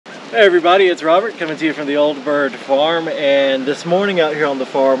Hey everybody, it's Robert coming to you from the Old Bird Farm, and this morning out here on the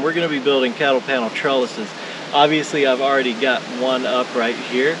farm we're going to be building cattle panel trellises. Obviously I've already got one up right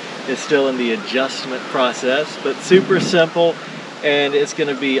here. It's still in the adjustment process, but super simple, and it's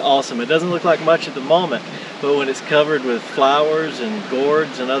going to be awesome. It doesn't look like much at the moment, but when it's covered with flowers and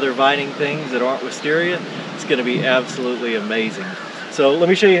gourds and other vining things that aren't wisteria, it's going to be absolutely amazing. So let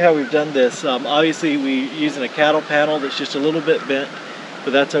me show you how we've done this. Obviously we're using a cattle panel that's just a little bit bent, but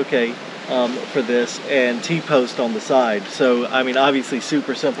that's okay for this, and T-post on the side. So I mean, obviously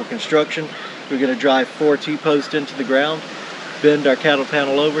super simple construction. We're going to drive 4 T-posts into the ground, bend our cattle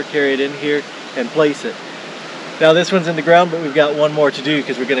panel over, carry it in here, and place it. Now this one's in the ground, but we've got one more to do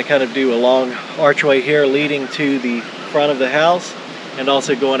because we're going to kind of do a long archway here leading to the front of the house and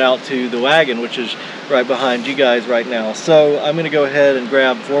also going out to the wagon, which is right behind you guys right now. So I'm going to go ahead and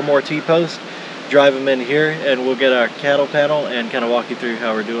grab 4 more T-posts, drive them in here, and we'll get our cattle panel and kind of walk you through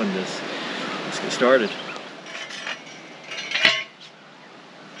how we're doing this. Let's get started.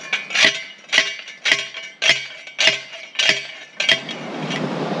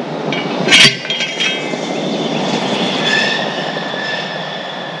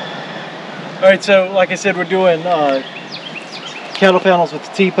 Alright, so like I said, we're doing cattle panels with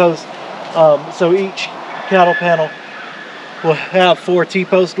the T-post. So each cattle panel will have 4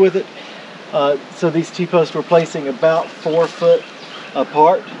 T-posts with it. So these T-posts we're placing about 4 foot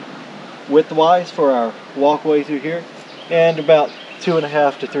apart width-wise for our walkway through here, and about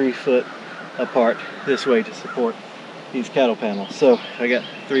 2.5 to 3 foot apart this way to support these cattle panels. So I got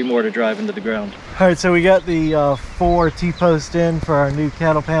 3 more to drive into the ground. Alright, so we got the 4 T-posts in for our new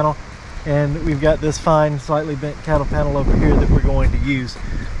cattle panel, and we've got this fine, slightly bent cattle panel over here that we're going to use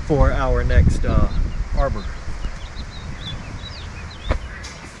for our next arbor.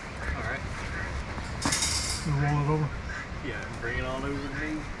 Roll it over? Yeah, bring it on over to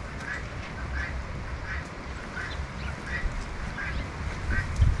me.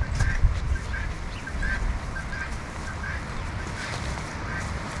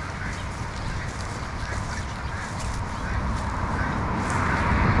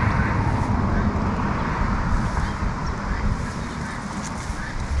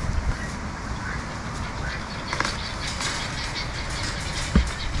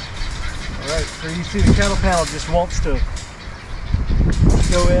 Alright, so you see the cattle panel just wants to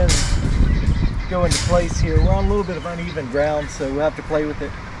go into place here. We're on a little bit of uneven ground, so we'll have to play with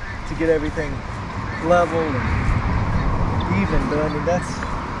it to get everything level and even, but I mean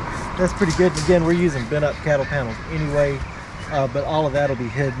that's pretty good. Again, we're using bent up cattle panels anyway, but all of that will be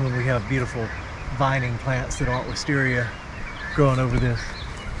hidden when we have beautiful vining plants that aren't wisteria growing over this.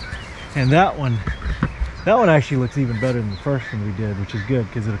 And that one actually looks even better than the first one we did, which is good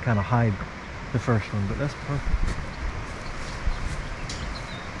because it'll kind of hide the first one, but that's perfect.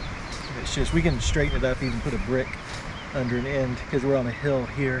 It's just, we can straighten it up, even put a brick under an end because we're on a hill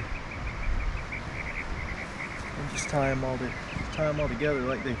here, and just tie them all together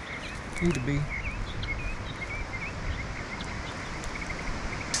like they need to be.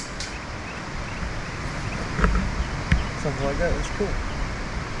 Something like that. That's cool.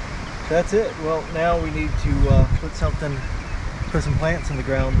 That's it. Well, now we need to put some plants in the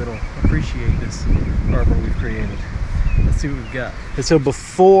ground that'll appreciate this arbor we've created. Let's see what we've got. And so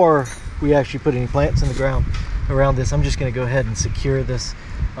before we actually put any plants in the ground around this, I'm just going to go ahead and secure this.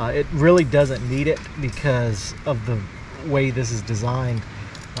 It really doesn't need it because of the way this is designed.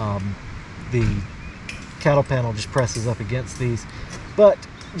 The cattle panel just presses up against these, but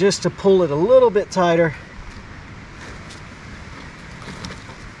just to pull it a little bit tighter,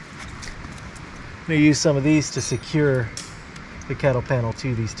 I'm going to use some of these to secure the cattle panel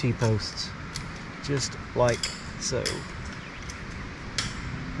to these T-posts, just like so.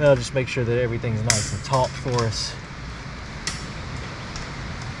 Now just make sure that everything's nice and taut for us.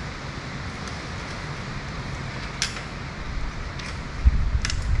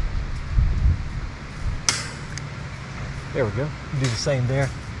 There we go. Do the same there.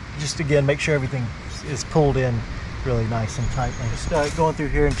 Just again, make sure everything is pulled in really nice and tightly. Just going through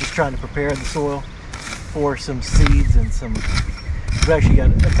here and just trying to prepare the soil for some seeds and some. We've actually got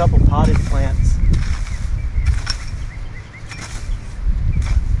a couple potted plants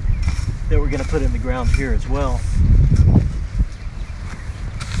that we're going to put in the ground here as well.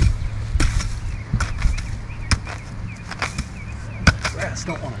 Grass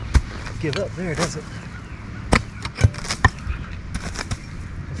don't want to give up there, does it?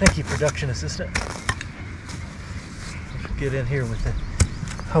 Thank you, production assistant. Get in here with the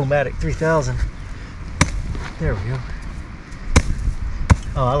Homatic 3000. There we go.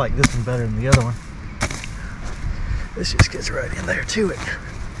 Oh, I like this one better than the other one. This just gets right in there to it.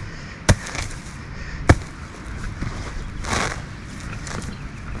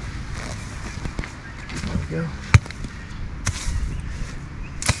 go.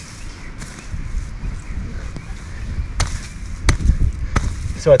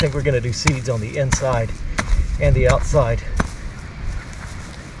 So I think we're going to do seeds on the inside and the outside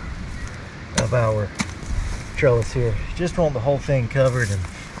of our trellis here. Just want the whole thing covered in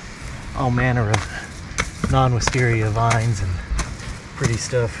all manner of non-wisteria vines and pretty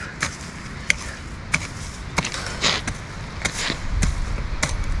stuff.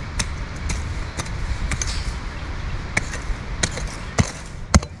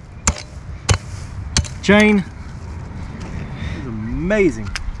 Chain. It's amazing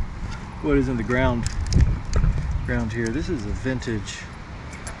what is in the ground here. This is a vintage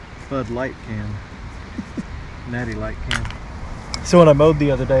Bud Light can, Natty Light can. So when I mowed the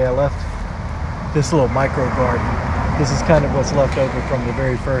other day, I left this little micro garden. This is kind of what's left over from the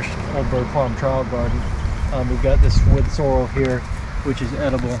very first Old Bird Farm trial garden. We've got this wood sorrel here, which is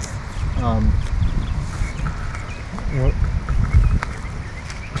edible.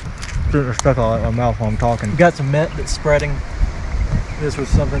 Stuck all in my mouth while I'm talking. We've got some mint that's spreading. This was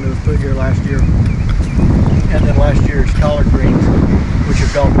something that was put here last year. And then last year's collard greens, which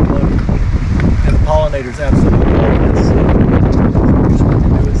have gone to bloom. And the pollinators absolutely love this. Just want to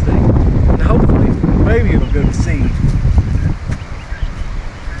do its thing. And hopefully, maybe it'll go to seed.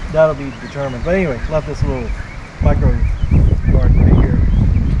 That'll be determined. But anyway, left this little micro garden right here.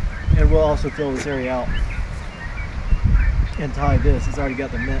 And we'll also fill this area out and tie this. It's already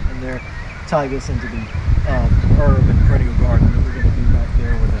got the mint in there. Tie this into the herb and perennial garden that we're going to do back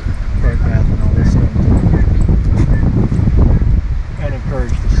there with a bird bath and all this stuff. And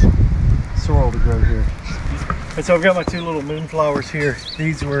encourage this sorrel to grow here. And so I've got my two little moonflowers here.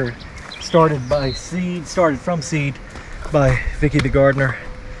 These were started from seed by Vicky the gardener,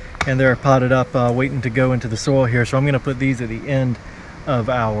 and they're potted up waiting to go into the soil here. So I'm going to put these at the end of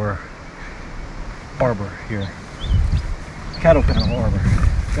our arbor here. Cattle panel arbor.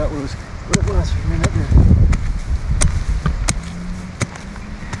 That was what it was for a minute there.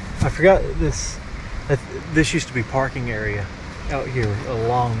 I forgot this. This used to be parking area out here a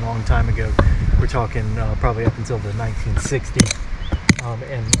long time ago. We're talking probably up until the 1960s,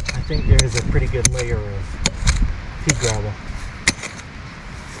 and I think there is a pretty good layer of pea gravel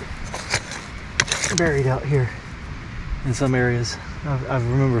buried out here in some areas. I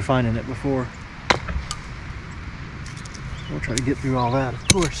remember finding it before. We'll try to get through all that, of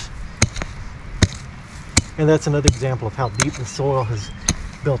course. And that's another example of how deep the soil has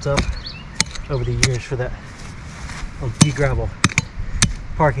built up over the years for that little pea gravel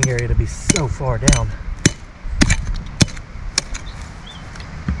parking area to be so far down.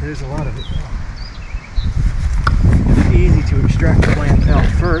 There's a lot of it. It's easy to extract the plant out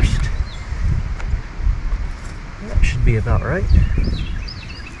first. That should be about right. We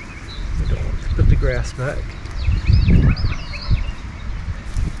don't want to put the grass back.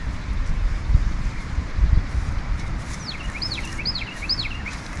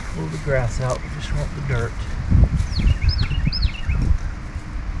 Pull the grass out, we just want the dirt.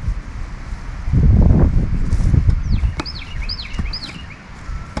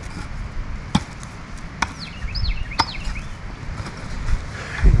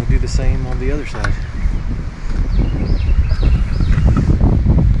 And we'll do the same on the other side.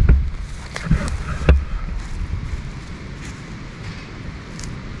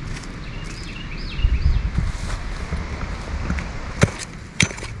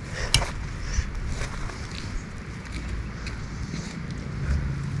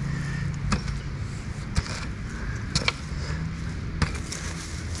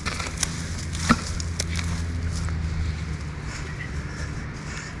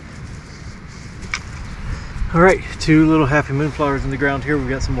 Alright, two little happy moonflowers in the ground here. We've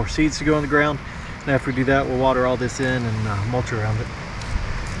got some more seeds to go in the ground. And after we do that, we'll water all this in and mulch around it.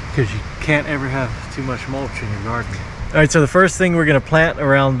 Because you can't ever have too much mulch in your garden. Alright, so the first thing we're going to plant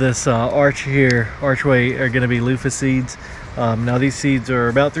around this archway, are going to be loofah seeds. Now these seeds are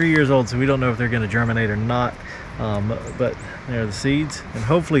about 3 years old, so we don't know if they're going to germinate or not. But there are the seeds, and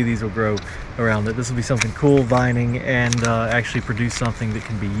hopefully these will grow around it. This will be something cool, vining, and actually produce something that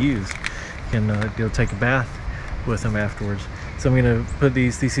can be used. You can go take a bath with them afterwards. So I'm going to put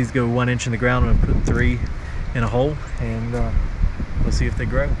these seeds go 1 inch in the ground. I'm going to put 3 in a hole, and we'll see if they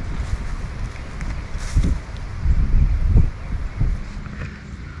grow.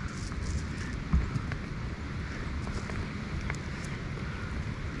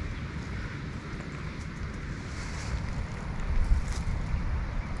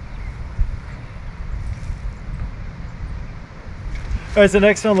 All right, so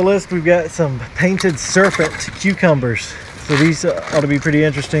next on the list, we've got some painted serpent cucumbers. So these ought to be pretty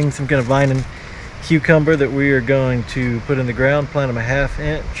interesting, some kind of vining cucumber that we are going to put in the ground, plant them 1/2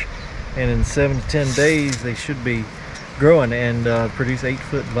 inch, and in 7 to 10 days they should be growing and produce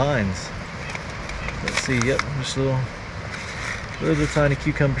 8-foot vines. Let's see, yep, just little tiny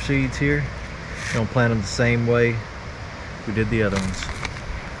cucumber seeds here. We're gonna plant them the same way we did the other ones.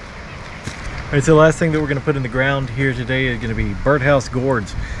 All right, so the last thing that we're gonna put in the ground here today is gonna be birdhouse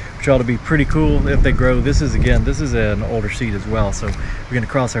gourds, which ought to be pretty cool if they grow. This is an older seed as well, so we're gonna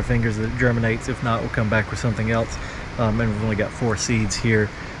cross our fingers that it germinates. If not, we'll come back with something else. And we've only got 4 seeds here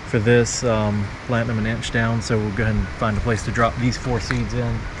for this, planting them 1 inch down, so we'll go ahead and find a place to drop these 4 seeds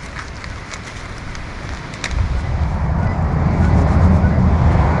in.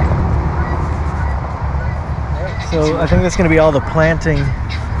 So I think that's going to be all the planting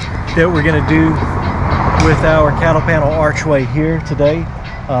that we're going to do with our cattle panel archway here today.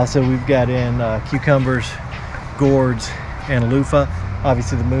 So we've got in cucumbers, gourds, and loofah,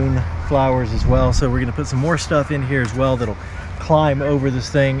 obviously the moon flowers as well. So we're going to put some more stuff in here as well that'll climb over this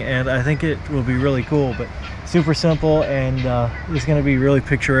thing, and I think it will be really cool, but super simple, and it's going to be really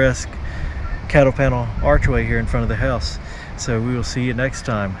picturesque cattle panel archway here in front of the house. So we will see you next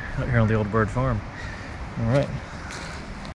time out here on the Old Bird Farm. All right.